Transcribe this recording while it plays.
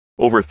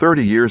Over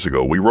 30 years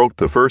ago, we wrote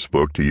the first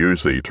book to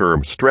use the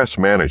term stress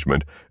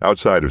management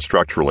outside of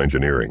structural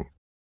engineering.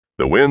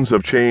 The winds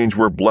of change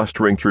were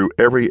blustering through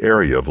every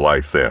area of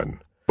life then,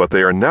 but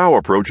they are now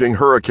approaching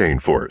hurricane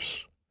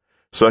force.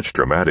 Such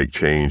dramatic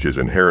change is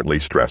inherently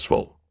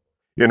stressful.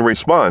 In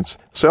response,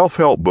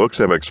 self-help books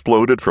have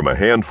exploded from a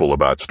handful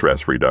about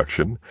stress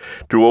reduction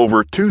to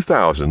over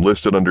 2,000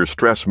 listed under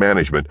stress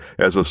management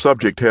as a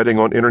subject heading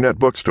on internet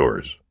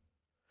bookstores.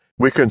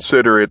 We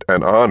consider it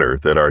an honor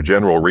that our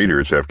general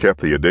readers have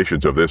kept the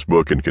editions of this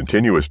book in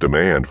continuous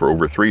demand for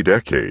over 3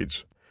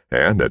 decades,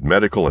 and that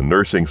medical and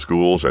nursing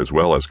schools as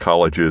well as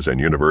colleges and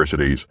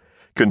universities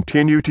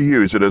continue to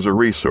use it as a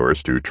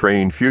resource to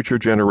train future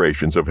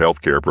generations of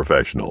healthcare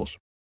professionals.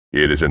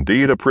 It is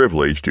indeed a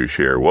privilege to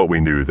share what we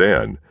knew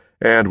then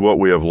and what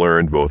we have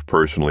learned both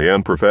personally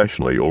and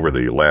professionally over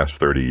the last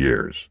 30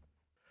 years.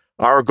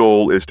 Our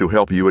goal is to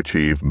help you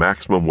achieve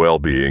maximum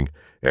well-being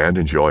and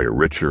enjoy a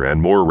richer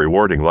and more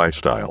rewarding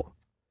lifestyle.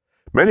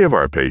 Many of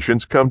our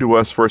patients come to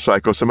us for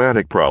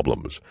psychosomatic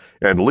problems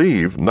and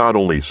leave not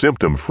only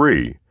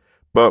symptom-free,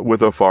 but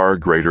with a far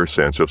greater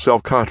sense of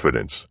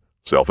self-confidence,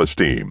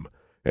 self-esteem,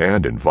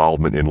 and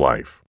involvement in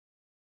life.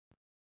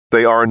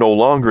 They are no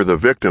longer the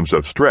victims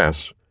of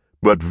stress,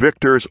 but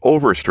victors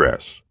over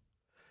stress.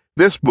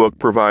 This book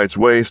provides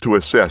ways to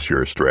assess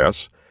your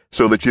stress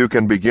so that you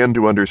can begin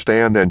to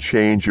understand and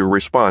change your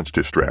response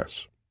to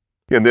stress.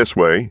 In this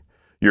way,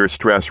 your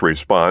stress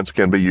response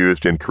can be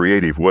used in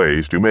creative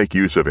ways to make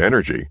use of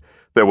energy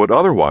that would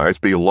otherwise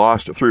be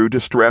lost through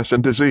distress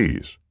and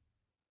disease.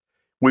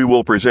 We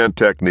will present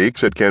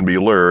techniques that can be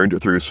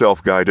learned through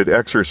self-guided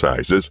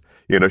exercises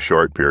in a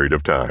short period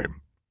of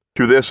time.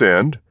 To this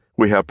end,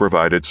 we have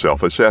provided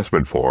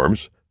self-assessment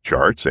forms,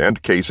 charts,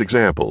 and case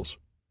examples.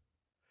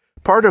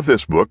 Part of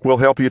this book will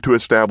help you to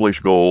establish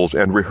goals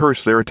and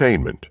rehearse their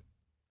attainment.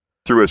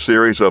 Through a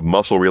series of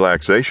muscle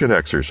relaxation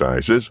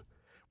exercises,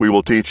 we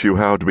will teach you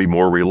how to be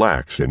more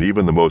relaxed in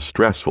even the most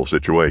stressful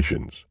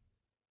situations.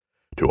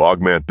 To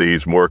augment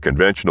these more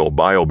conventional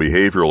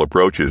biobehavioral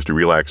approaches to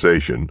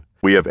relaxation,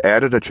 we have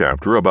added a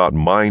chapter about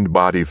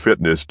mind-body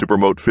fitness to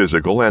promote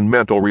physical and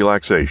mental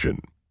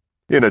relaxation.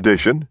 In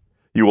addition,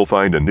 you will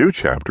find a new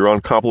chapter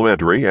on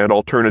complementary and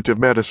alternative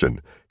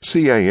medicine,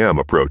 CAM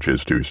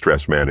approaches to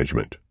stress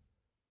management.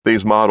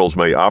 These models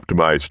may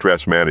optimize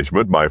stress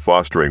management by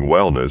fostering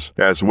wellness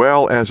as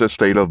well as a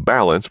state of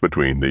balance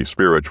between the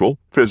spiritual,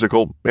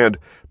 physical, and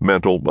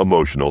mental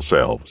emotional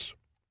selves.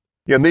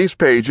 In these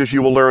pages,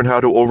 you will learn how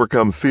to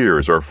overcome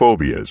fears or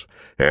phobias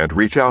and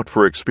reach out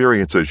for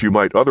experiences you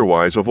might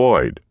otherwise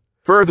avoid.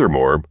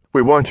 Furthermore,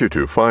 we want you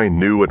to find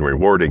new and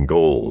rewarding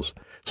goals,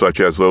 such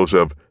as those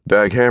of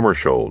Dag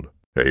Hammarskjöld,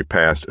 a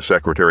past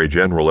Secretary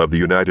General of the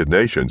United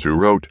Nations who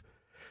wrote,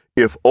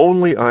 "If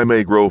only I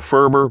may grow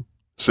firmer,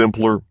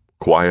 simpler,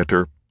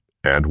 quieter,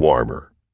 and warmer."